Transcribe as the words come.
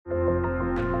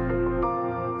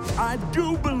I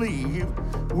do believe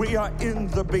we are in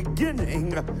the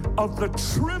beginning of the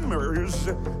tremors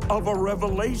of a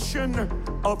revelation,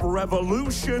 of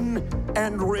revolution,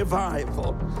 and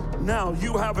revival. Now,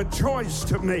 you have a choice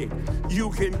to make. You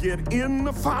can get in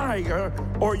the fire,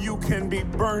 or you can be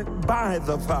burnt by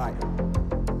the fire.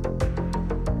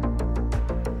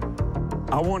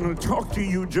 I want to talk to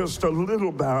you just a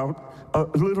little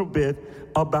bit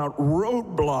about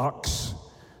roadblocks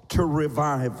to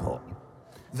revival.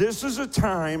 This is a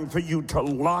time for you to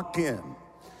lock in,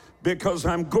 because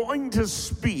I'm going to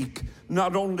speak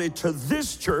not only to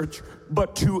this church,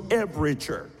 but to every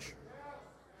church.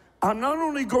 I'm not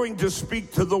only going to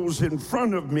speak to those in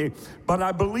front of me, but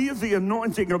I believe the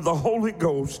anointing of the Holy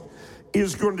Ghost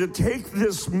is going to take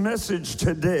this message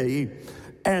today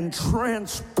and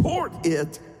transport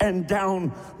it and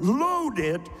download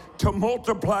it to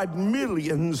multiplied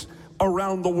millions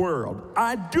around the world.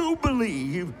 I do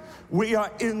believe we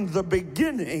are in the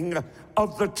beginning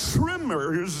of the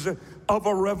tremors of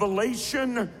a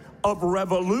revelation, of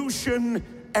revolution,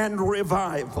 and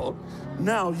revival.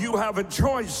 Now, you have a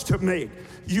choice to make.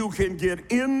 You can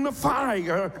get in the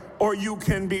fire, or you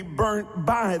can be burnt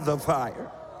by the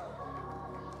fire.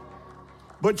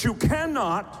 But you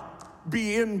cannot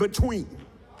be in between.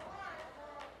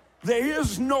 There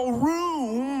is no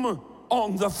room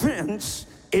on the fence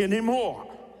anymore.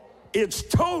 It's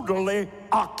totally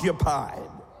occupied.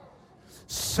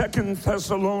 2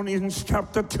 Thessalonians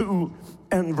chapter 2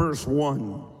 and verse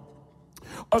 1.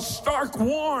 A stark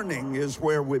warning is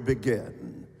where we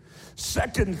begin.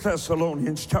 2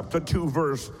 Thessalonians chapter 2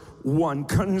 verse 1,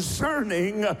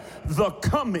 concerning the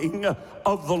coming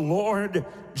of the Lord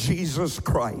Jesus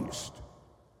Christ.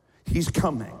 He's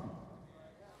coming.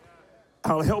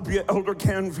 I'll help you, Elder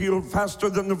Canfield, faster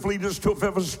than the fleetest hoof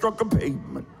ever struck a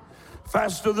pavement,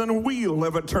 faster than a wheel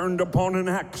ever turned upon an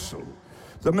axle.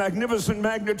 The magnificent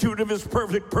magnitude of his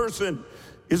perfect person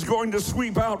is going to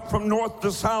sweep out from north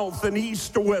to south and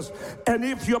east to west. And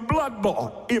if you're blood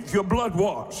bought, if you're blood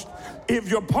washed, if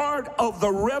you're part of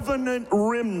the revenant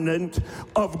remnant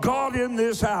of God in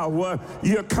this hour,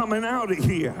 you're coming out of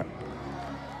here.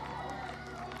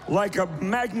 Like a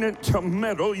magnet to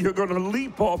metal, you're going to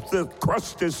leap off the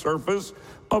crusty surface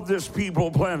of this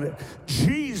people planet.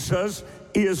 Jesus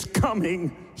is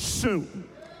coming soon.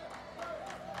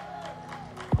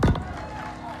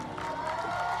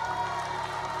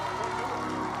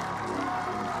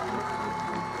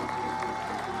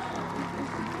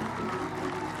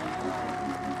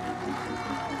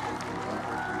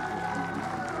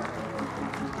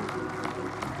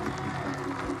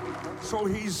 So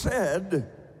he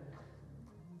said,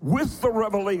 with the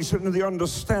revelation and the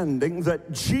understanding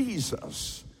that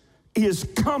Jesus is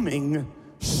coming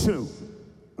soon.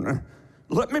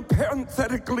 Let me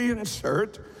parenthetically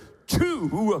insert,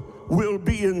 2 will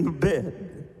be in the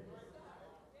bed.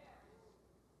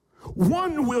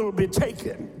 1 will be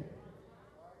taken.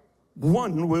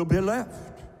 1 will be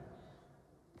left.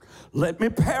 Let me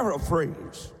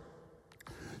paraphrase.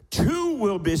 2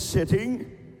 will be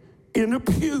sitting in a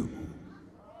pew.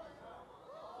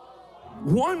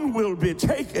 1 will be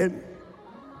taken,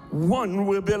 1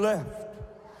 will be left.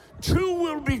 2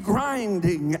 will be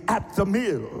grinding at the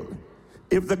mill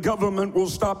if the government will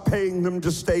stop paying them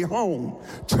to stay home.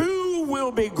 2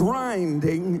 will be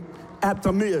grinding at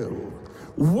the mill.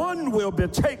 1 will be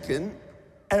taken,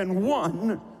 and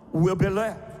 1 will be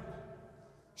left.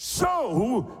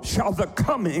 So shall the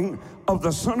coming of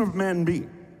the Son of Man be.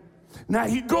 Now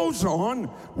he goes on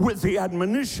with the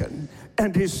admonition,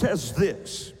 and he says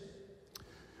this: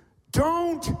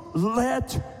 don't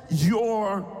let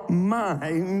your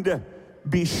mind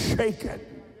be shaken.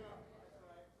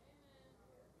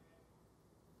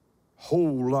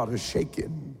 Whole lot of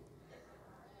shaking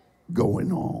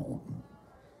going on.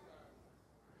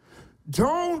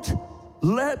 Don't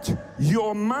let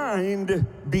your mind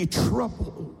be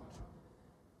troubled.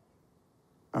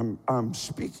 I'm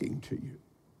speaking to you.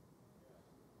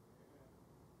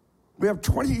 We have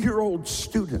 20-year-old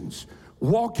students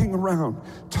walking around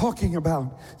talking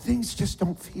about things just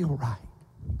don't feel right.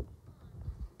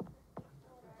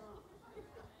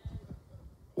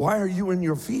 Why are you in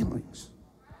your feelings?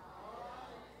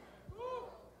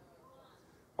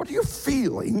 What do your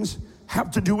feelings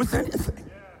have to do with anything?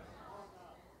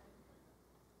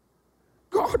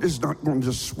 God is not going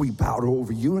to sweep out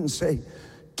over you and say,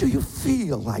 do you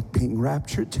feel like being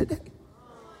raptured today?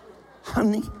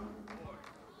 Honey,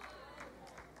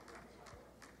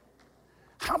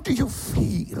 how do you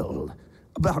feel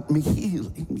about me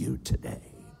healing you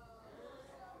today?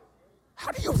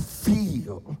 How do you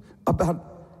feel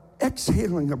about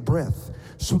exhaling a breath,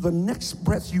 so the next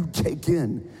breath you take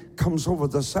in comes over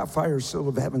the sapphire sill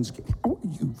of heaven's gate. How are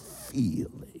you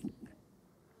feeling?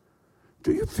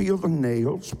 Do you feel the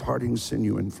nails parting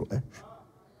sinew and flesh?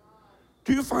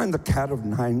 Do you find the cat of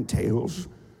nine tails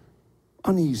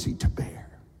uneasy to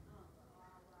bear?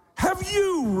 Have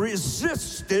you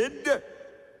resisted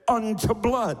unto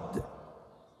blood?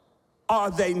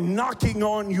 Are they knocking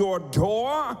on your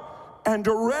door and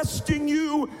arresting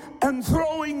you and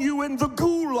throwing you in the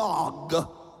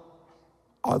gulag?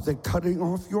 Are they cutting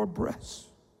off your breasts?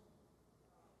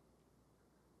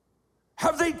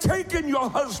 Have they taken your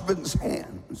husband's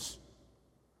hands?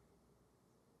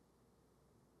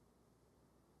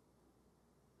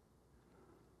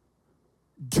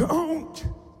 Don't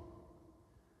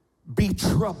be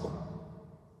troubled.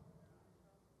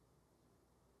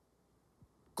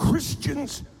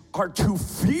 Christians are too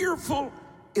fearful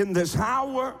in this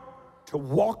hour to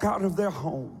walk out of their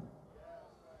home.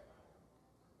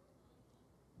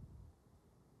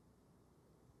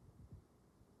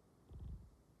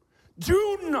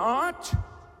 Do not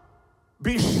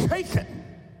be shaken.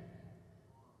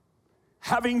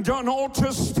 Having done all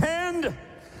to stand,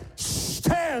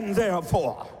 stand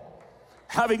therefore,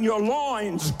 having your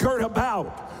loins girt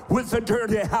about with the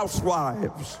dirty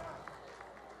housewives.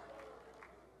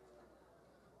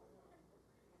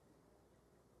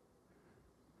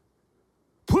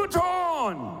 Put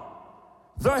on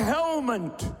the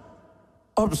helmet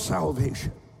of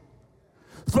salvation,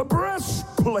 the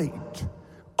breastplate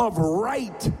of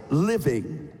right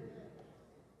living.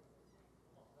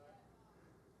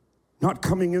 Not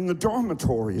coming in the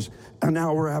dormitories an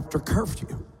hour after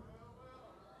curfew,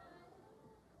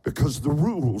 because the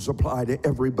rules apply to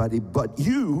everybody but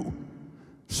you.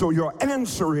 So your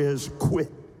answer is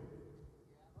quit.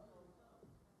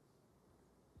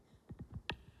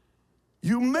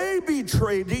 You may be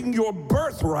trading your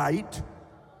birthright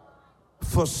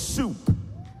for soup.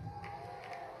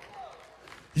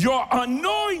 Your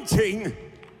anointing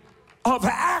of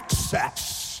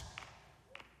access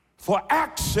for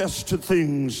access to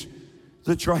things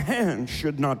that your hand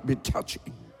should not be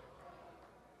touching.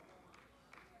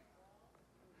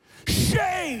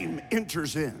 Shame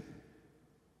enters in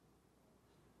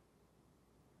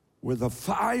where the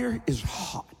fire is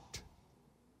hot.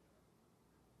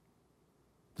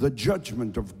 The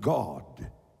judgment of God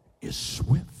is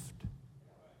swift.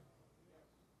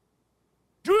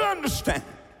 Do you understand?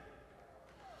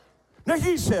 Now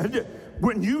he said,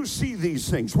 when you see these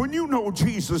things, when you know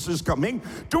Jesus is coming,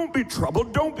 don't be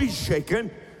troubled, don't be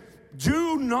shaken.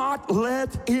 Do not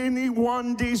let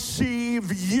anyone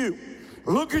deceive you.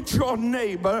 Look at your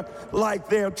neighbor like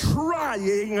they're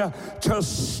trying to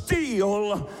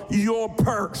steal your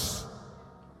purse.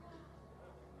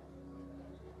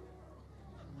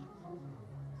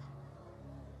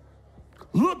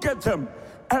 Look at them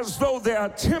as though they're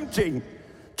attempting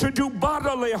to do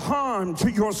bodily harm to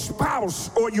your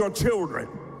spouse or your children.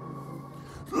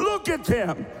 Look at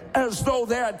them as though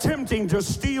they're attempting to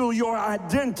steal your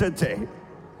identity.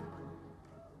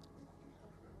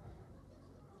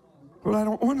 Well, I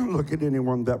don't want to look at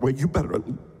anyone that way. You better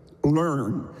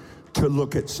learn to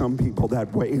look at some people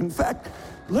that way. In fact,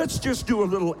 let's just do a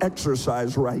little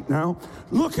exercise right now.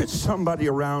 Look at somebody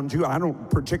around you. I don't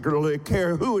particularly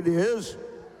care who it is.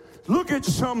 Look at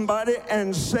somebody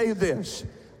and say this: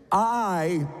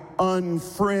 I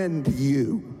unfriend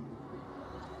you.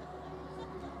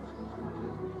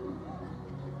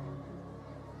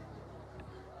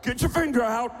 Get your finger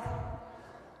out.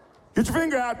 Get your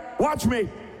finger out. Watch me.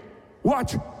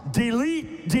 Watch.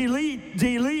 Delete, delete,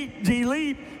 delete,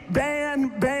 delete.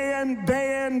 Ban, ban,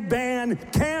 ban, ban.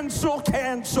 Cancel,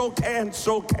 cancel,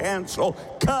 cancel, cancel.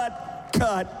 Cut,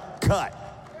 cut, cut.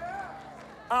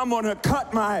 I'm going to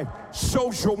cut my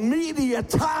social media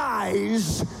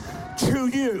ties to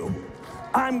you.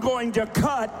 I'm going to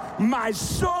cut my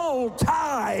soul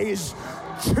ties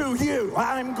to you.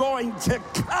 I'm going to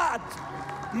cut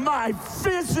my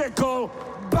physical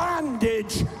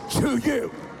bondage to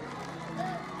you.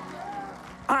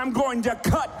 I'm going to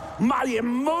cut my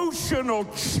emotional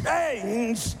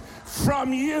chains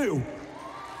from you.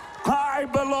 I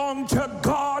belong to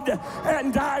God,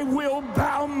 and I will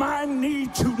bow my knee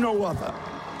to no other.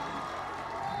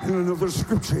 In another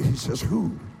scripture, he says,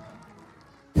 who?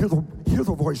 Hear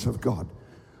the voice of God.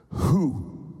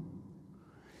 Who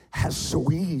has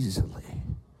so easily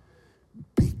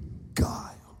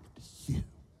beguiled you?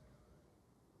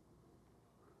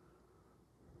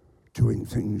 Doing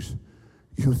things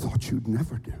you thought you'd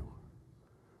never do.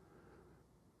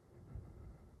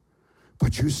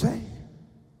 But you say,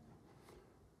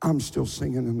 I'm still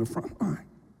singing in the front line.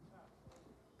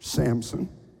 Samson.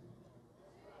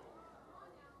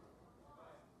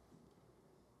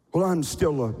 Well, I'm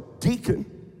still a deacon.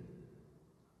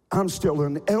 I'm still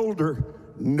an elder.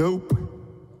 Nope.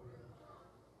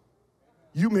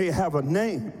 You may have a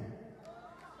name,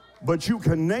 but you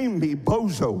can name me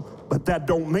Bozo, but that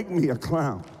don't make me a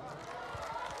clown.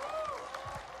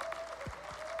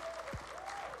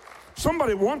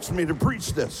 Somebody wants me to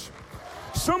preach this.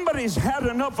 Somebody's had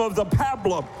enough of the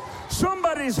pablum.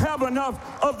 Somebody's had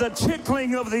enough of the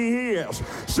tickling of the ears.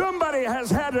 Somebody has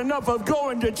had enough of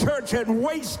going to church and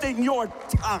wasting your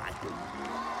time.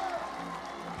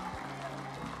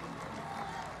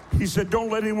 He said, don't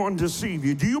let anyone deceive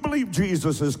you. Do you believe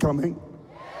Jesus is coming?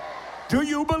 Do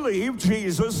you believe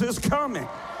Jesus is coming?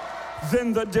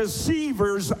 Then the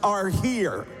deceivers are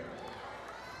here.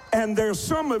 And they're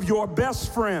some of your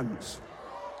best friends.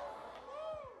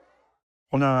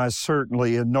 Well, now, I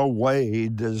certainly in no way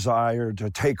desire to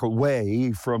take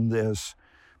away from this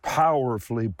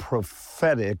powerfully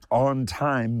prophetic,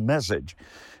 on-time message.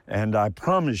 And I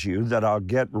promise you that I'll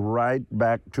get right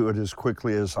back to it as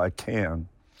quickly as I can.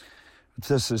 But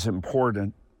this is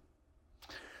important.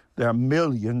 There are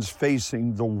millions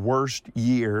facing the worst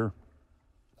year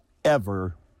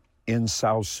ever in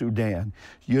South Sudan.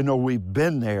 You know, we've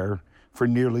been there for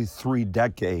nearly 3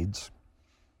 decades.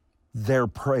 They're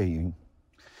praying.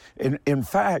 In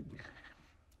fact,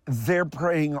 they're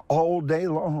praying all day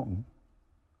long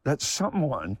that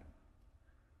someone,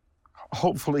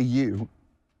 hopefully you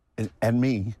and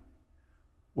me,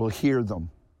 will hear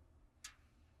them.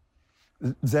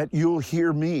 That you'll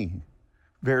hear me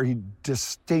very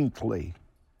distinctly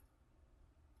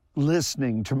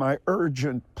listening to my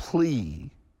urgent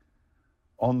plea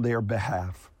on their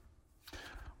behalf.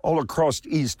 All across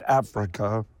East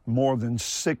Africa, more than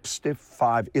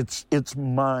 65, it's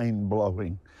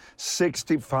mind-blowing,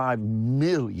 65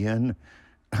 million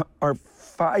are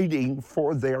fighting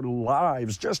for their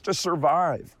lives just to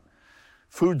survive.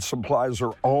 Food supplies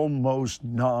are almost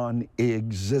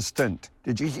non-existent.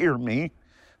 Did you hear me?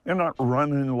 They're not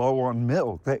running low on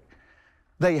milk.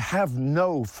 They have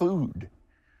no food.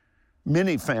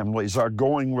 Many families are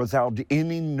going without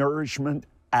any nourishment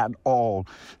at all,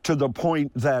 to the point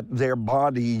that their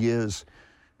body is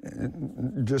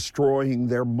destroying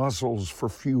their muscles for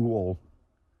fuel.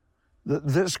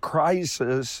 This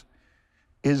crisis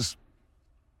is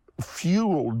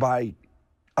fueled by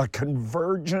a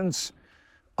convergence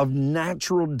of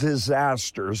natural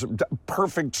disasters, a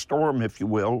perfect storm, if you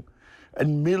will,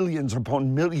 and millions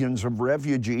upon millions of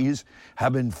refugees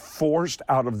have been forced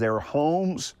out of their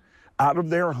homes, out of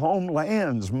their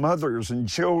homelands, mothers and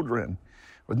children,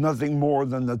 with nothing more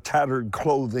than the tattered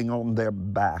clothing on their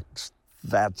backs.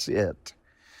 That's it.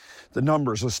 The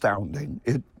number's astounding.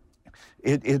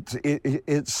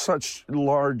 It's such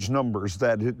large numbers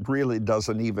that it really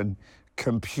doesn't even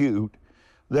compute.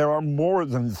 There are more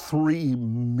than 3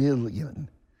 million.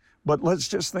 But let's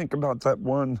just think about that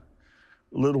one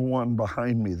little one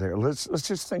behind me there. Let's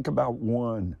just think about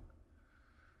one.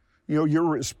 You know, your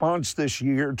response this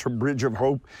year to Bridge of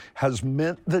Hope has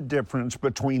meant the difference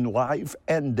between life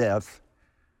and death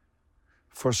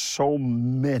for so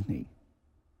many.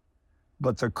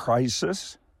 But the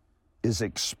crisis is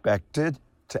expected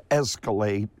to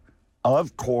escalate,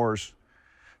 of course,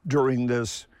 during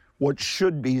this, what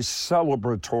should be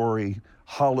celebratory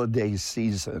holiday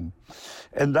season.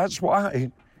 And that's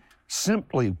why,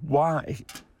 simply why,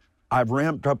 I've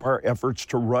ramped up our efforts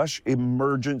to rush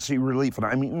emergency relief, and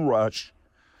I mean rush,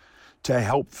 to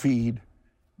help feed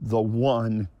the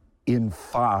 1 in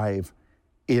 5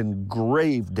 in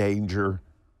grave danger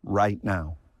right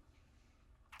now.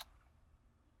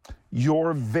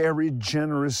 Your very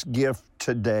generous gift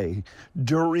today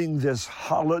during this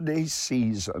holiday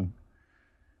season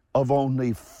of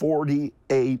only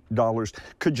 $48.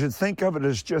 Could you think of it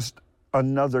as just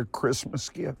another Christmas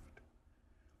gift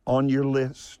on your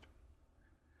list?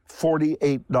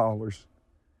 $48.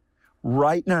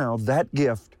 Right now, that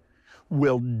gift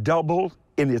will double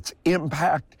in its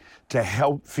impact to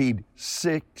help feed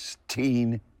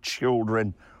 16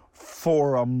 children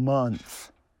for a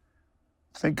month.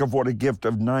 Think of what a gift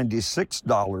of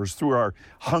 $96 through our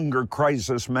Hunger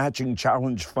Crisis Matching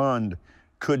Challenge Fund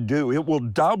could do. It will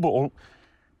double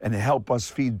and help us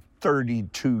feed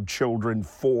 32 children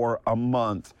for a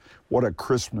month. What a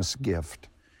Christmas gift.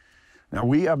 Now,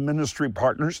 we have ministry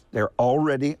partners. They're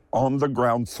already on the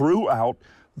ground throughout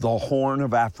the Horn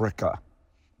of Africa.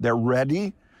 They're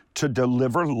ready to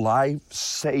deliver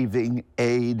life-saving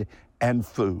aid and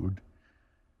food.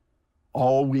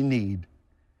 All we need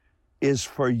is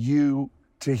for you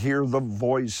to hear the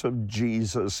voice of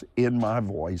Jesus in my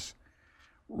voice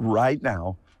right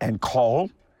now and call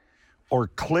or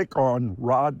click on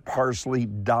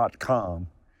rodparsley.com.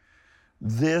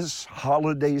 This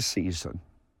holiday season,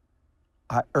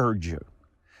 I urge you,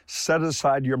 set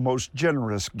aside your most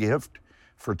generous gift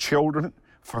for children,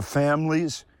 for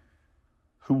families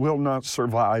who will not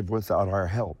survive without our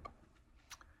help.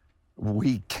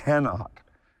 We cannot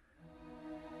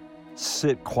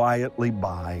sit quietly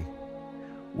by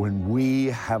when we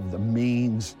have the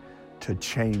means to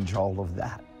change all of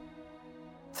that.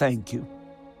 Thank you.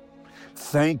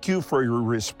 Thank you for your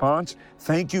response.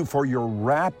 Thank you for your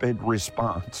rapid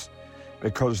response,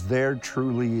 because there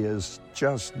truly is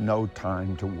just no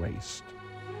time to waste.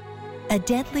 A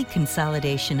deadly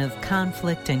consolidation of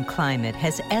conflict and climate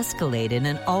has escalated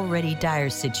an already dire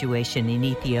situation in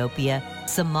Ethiopia,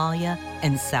 Somalia,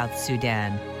 and South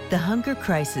Sudan. The hunger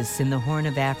crisis in the Horn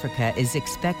of Africa is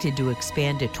expected to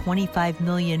expand to 25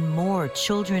 million more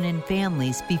children and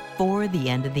families before the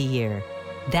end of the year.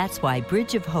 That's why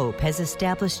Bridge of Hope has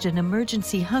established an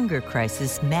emergency hunger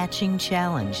crisis matching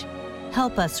challenge.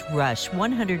 Help us rush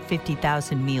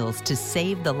 150,000 meals to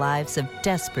save the lives of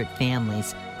desperate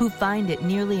families who find it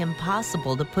nearly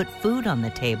impossible to put food on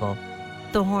the table.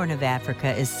 The Horn of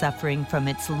Africa is suffering from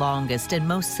its longest and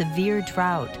most severe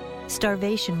drought.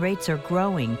 Starvation rates are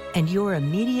growing, and your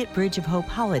immediate Bridge of Hope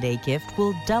holiday gift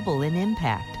will double in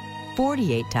impact.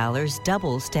 $48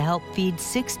 doubles to help feed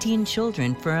 16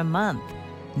 children for a month.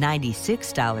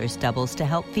 $96 doubles to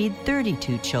help feed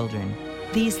 32 children.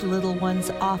 These little ones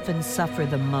often suffer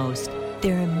the most.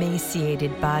 Their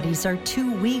emaciated bodies are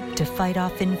too weak to fight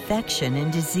off infection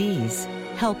and disease.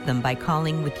 Help them by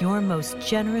calling with your most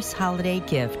generous holiday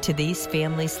gift to these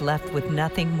families left with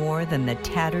nothing more than the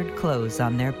tattered clothes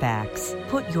on their backs.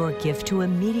 Put your gift to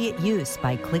immediate use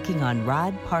by clicking on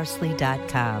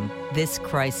rodparsley.com. This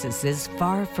crisis is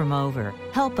far from over.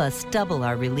 Help us double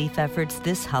our relief efforts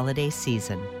this holiday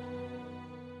season.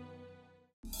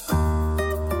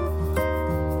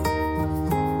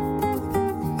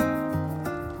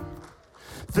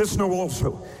 This know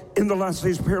also, in the last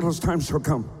days perilous times shall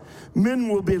come. Men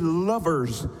will be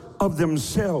lovers of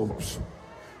themselves.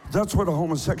 That's what a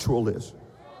homosexual is.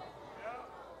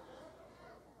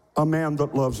 A man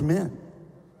that loves men.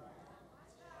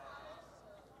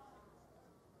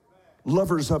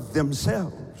 Lovers of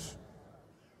themselves.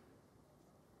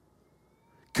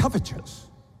 Covetous.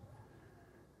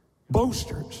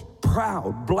 Boasters.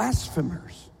 Proud.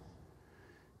 Blasphemers.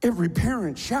 Every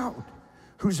parent shout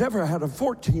who's ever had a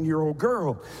 14-year-old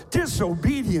girl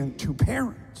disobedient to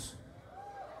parents.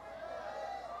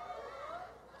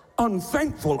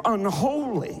 Unthankful,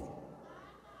 unholy,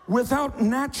 without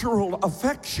natural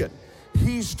affection.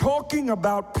 He's talking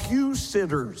about pew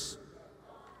sitters.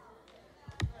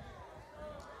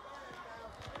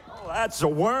 Oh, that's a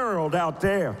world out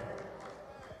there.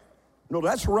 No,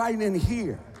 that's right in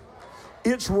here.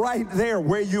 It's right there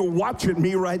where you're watching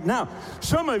me right now.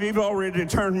 Some of you have already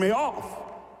turned me off.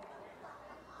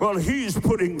 Well, he's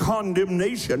putting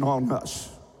condemnation on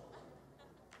us.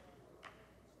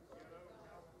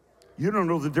 You don't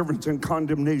know the difference in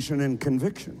condemnation and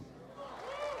conviction.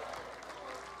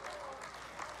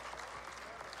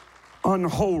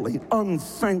 Unholy,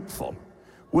 unthankful,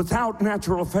 without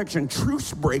natural affection,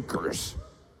 truce breakers,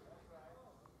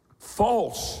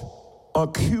 false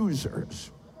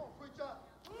accusers.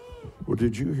 Well,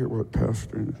 did you hear what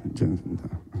Pastor Jensen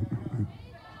said?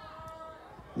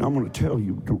 Now I'm going to tell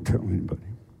you, don't tell anybody.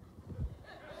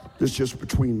 This is just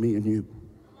between me and you.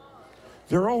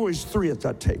 There are always three at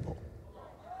that table.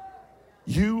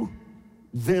 You,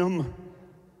 them,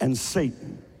 and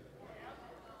Satan.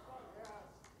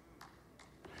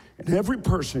 And every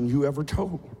person you ever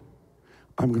told,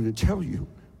 I'm going to tell you,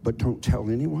 but don't tell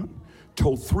anyone,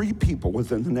 told 3 people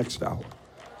within the next hour.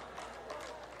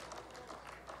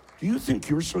 Do you think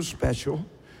you're so special,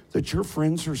 that your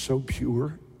friends are so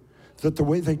pure, that the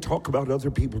way they talk about other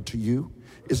people to you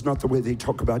is not the way they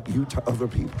talk about you to other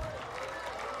people?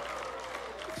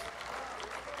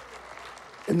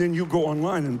 And then you go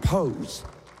online and pose.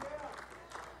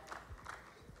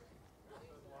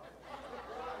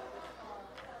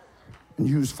 And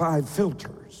use 5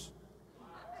 filters.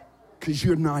 Because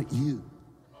you're not you.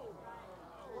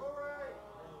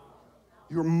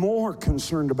 You're more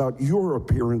concerned about your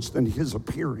appearance than his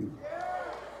appearing.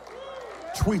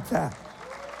 Tweet that.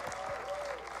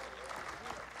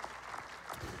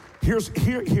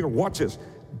 Here, watch this.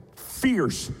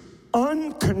 Fierce,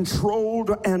 uncontrolled,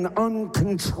 and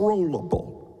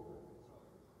uncontrollable.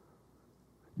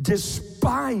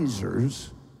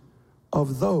 Despisers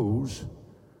of those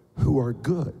who are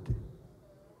good.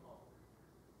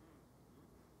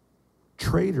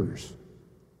 Traitors,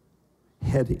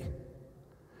 heady,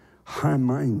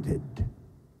 high-minded,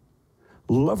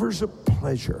 lovers of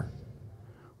pleasure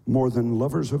more than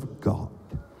lovers of God.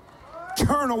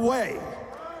 Turn away.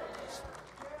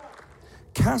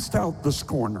 Cast out the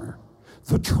scorner,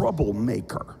 the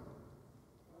troublemaker,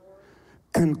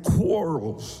 and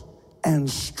quarrels and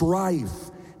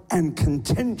strife and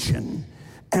contention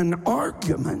and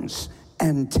arguments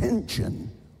and tension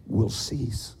will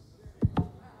cease.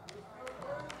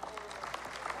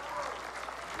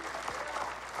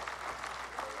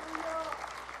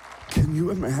 Can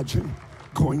you imagine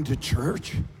going to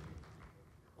church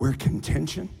where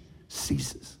contention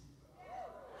ceases?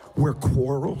 Where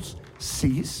quarrels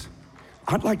cease?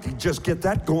 I'd like to just get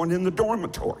that going in the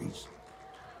dormitories.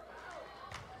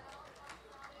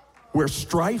 Where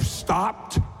strife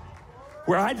stopped,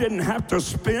 where I didn't have to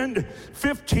spend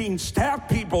 15 staff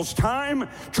people's time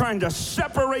trying to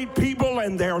separate people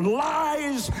and their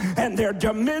lies and their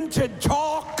demented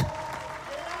talk.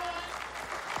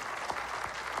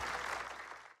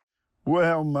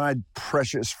 Well, my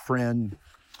precious friend,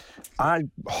 I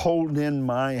hold in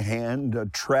my hand a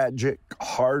tragic,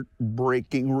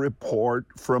 heartbreaking report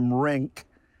from Rink,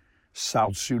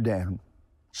 South Sudan.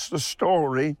 It's the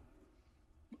story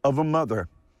of a mother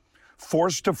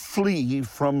forced to flee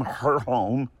from her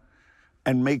home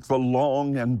and make the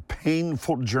long and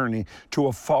painful journey to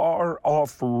a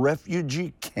far-off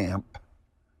refugee camp.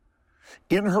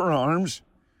 In her arms,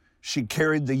 she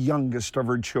carried the youngest of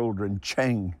her children,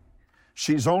 Cheng.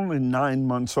 She's only 9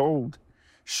 months old.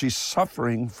 She's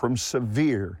suffering from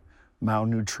severe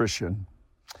malnutrition.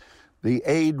 The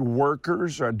aid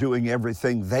workers are doing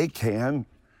everything they can,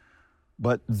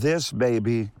 but this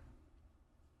baby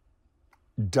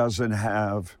doesn't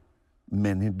have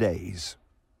many days.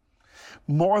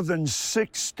 More than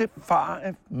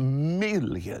 65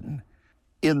 million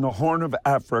in the Horn of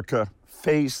Africa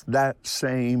face that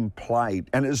same plight,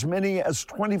 and as many as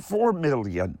 24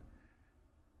 million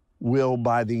will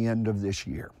by the end of this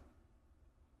year.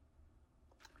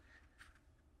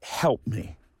 Help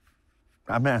me.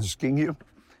 I'm asking you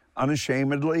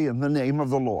unashamedly in the name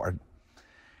of the Lord.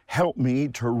 Help me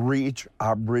to reach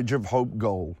our Bridge of Hope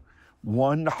goal,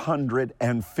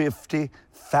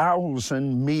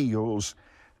 150,000 meals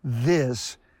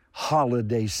this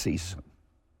holiday season.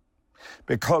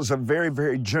 Because of very,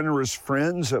 very generous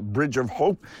friends at Bridge of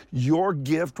Hope, your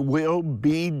gift will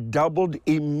be doubled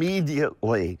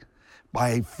immediately by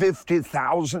a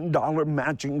 $50,000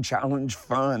 matching challenge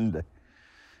fund.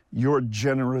 Your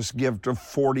generous gift of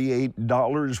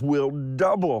 $48 will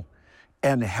double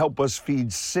and help us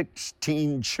feed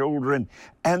 16 children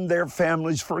and their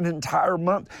families for an entire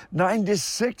month.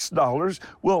 $96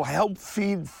 will help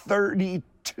feed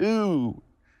 32.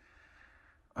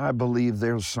 I believe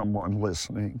there's someone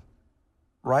listening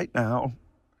right now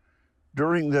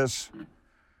during this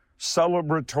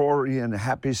celebratory and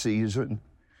happy season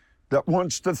that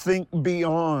wants to think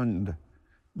beyond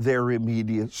their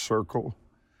immediate circle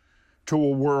to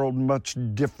a world much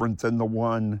different than the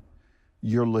one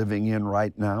you're living in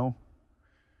right now.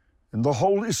 And the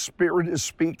Holy Spirit is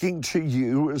speaking to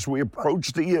you as we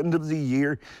approach the end of the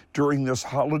year during this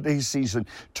holiday season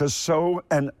to sow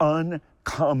an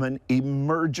uncommon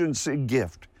emergency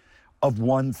gift of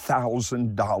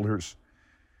 $1,000.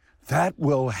 That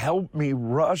will help me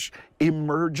rush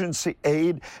emergency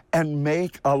aid and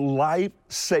make a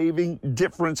life-saving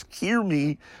difference, hear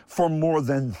me, for more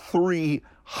than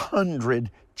 300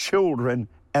 children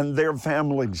and their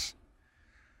families.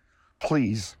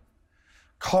 Please,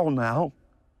 call now.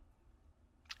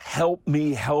 Help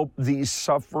me help these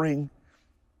suffering,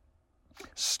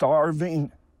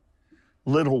 starving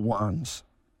little ones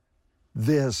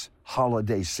this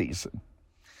holiday season.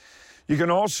 You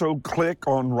can also click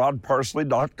on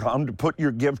rodparsley.com to put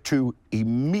your gift to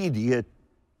immediate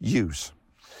use.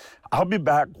 I'll be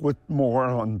back with more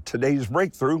on today's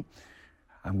breakthrough.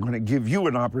 I'm going to give you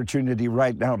an opportunity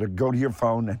right now to go to your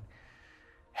phone and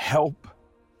help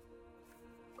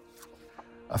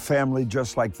a family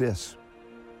just like this,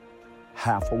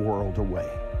 half a world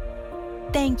away.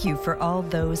 Thank you for all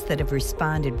those that have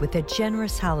responded with a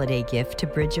generous holiday gift to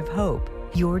Bridge of Hope.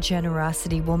 Your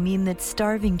generosity will mean that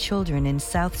starving children in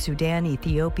South Sudan,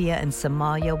 Ethiopia, and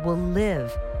Somalia will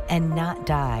live and not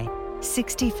die.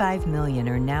 65 million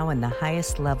are now in the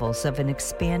highest levels of an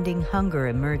expanding hunger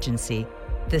emergency.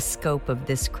 The scope of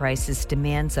this crisis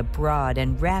demands a broad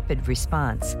and rapid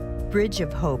response. Bridge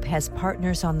of Hope has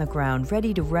partners on the ground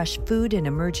ready to rush food and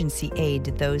emergency aid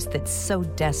to those that so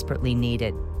desperately need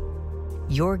it.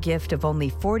 Your gift of only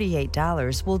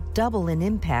 $48 will double in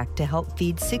impact to help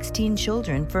feed 16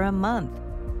 children for a month.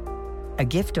 A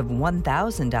gift of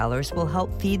 $1,000 will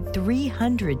help feed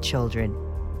 300 children.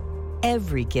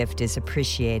 Every gift is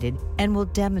appreciated and will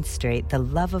demonstrate the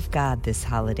love of God this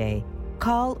holiday.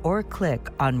 Call or click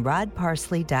on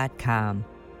rodparsley.com.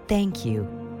 Thank you.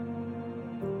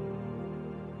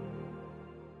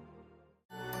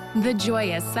 The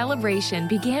joyous celebration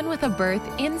began with a birth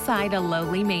inside a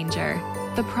lowly manger.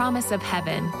 The promise of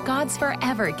heaven, God's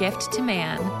forever gift to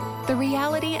man. The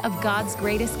reality of God's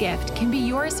greatest gift can be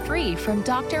yours free from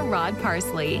Dr. Rod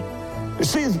Parsley. You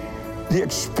see, the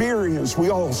experience we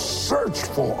all search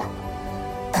for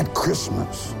at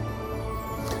Christmas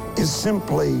is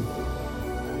simply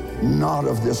not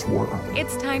of this world.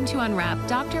 It's time to unwrap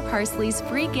Dr. Parsley's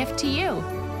free gift to you.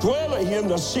 Dwelling in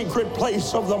the secret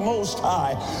place of the Most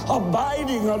High,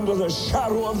 abiding under the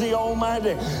shadow of the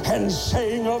Almighty, and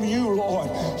saying of you, Lord,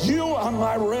 you are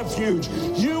my refuge,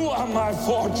 you are my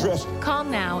fortress. Call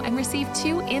now and receive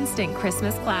 2 instant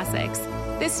Christmas classics.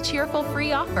 This cheerful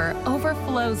free offer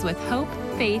overflows with hope,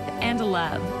 faith, and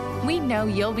love. We know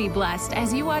you'll be blessed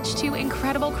as you watch 2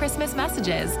 incredible Christmas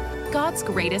messages, God's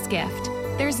greatest gift.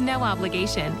 There's no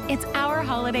obligation. It's our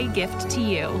holiday gift to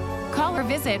you. Call or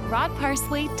visit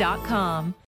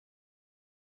rodparsley.com.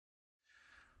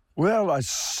 Well, I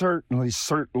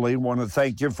certainly want to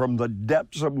thank you from the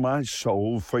depths of my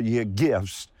soul for your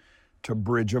gifts to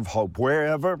Bridge of Hope.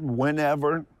 Wherever,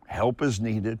 whenever help is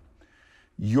needed,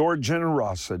 your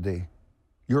generosity,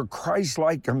 your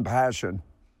Christ-like compassion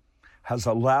has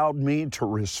allowed me to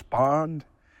respond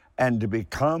and to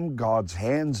become God's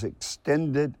hands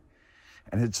extended.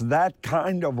 And it's that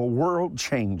kind of a world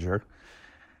changer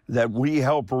that we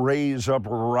help raise up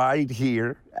right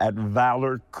here at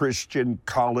Valor Christian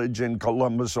College in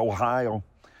Columbus, Ohio.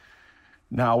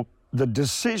 Now, the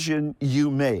decision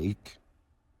you make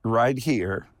right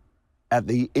here at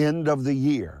the end of the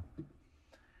year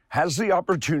has the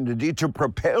opportunity to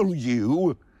propel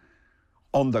you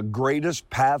on the greatest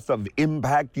path of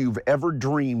impact you've ever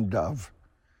dreamed of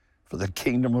for the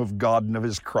kingdom of God and of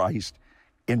His Christ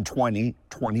in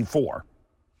 2024.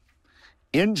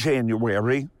 In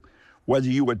January, whether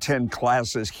you attend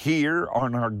classes here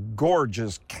on our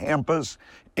gorgeous campus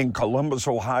in Columbus,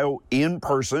 Ohio, in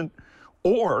person,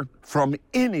 or from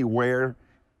anywhere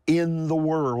in the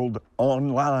world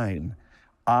online,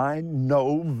 I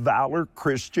know Valor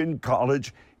Christian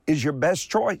College is your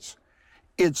best choice.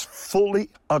 It's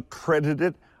fully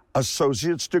accredited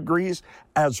associate's degrees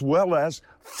as well as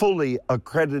fully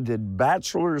accredited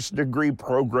bachelor's degree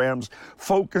programs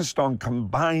focused on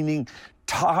combining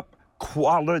top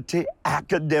quality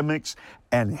academics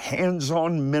and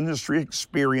hands-on ministry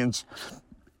experience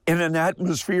in an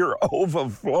atmosphere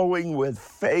overflowing with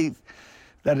faith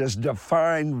that has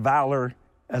defined Valor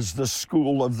as the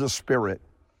school of the Spirit.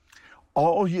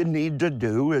 All you need to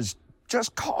do is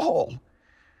just call.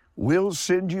 We'll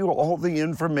send you all the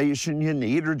information you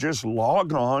need, or just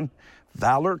log on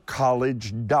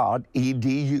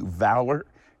valorcollege.edu,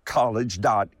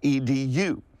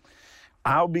 valorcollege.edu.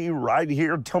 I'll be right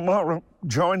here tomorrow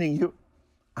joining you.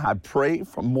 I pray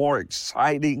for more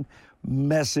exciting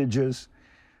messages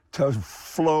to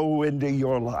flow into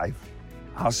your life.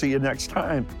 I'll see you next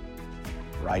time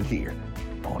right here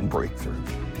on Breakthrough.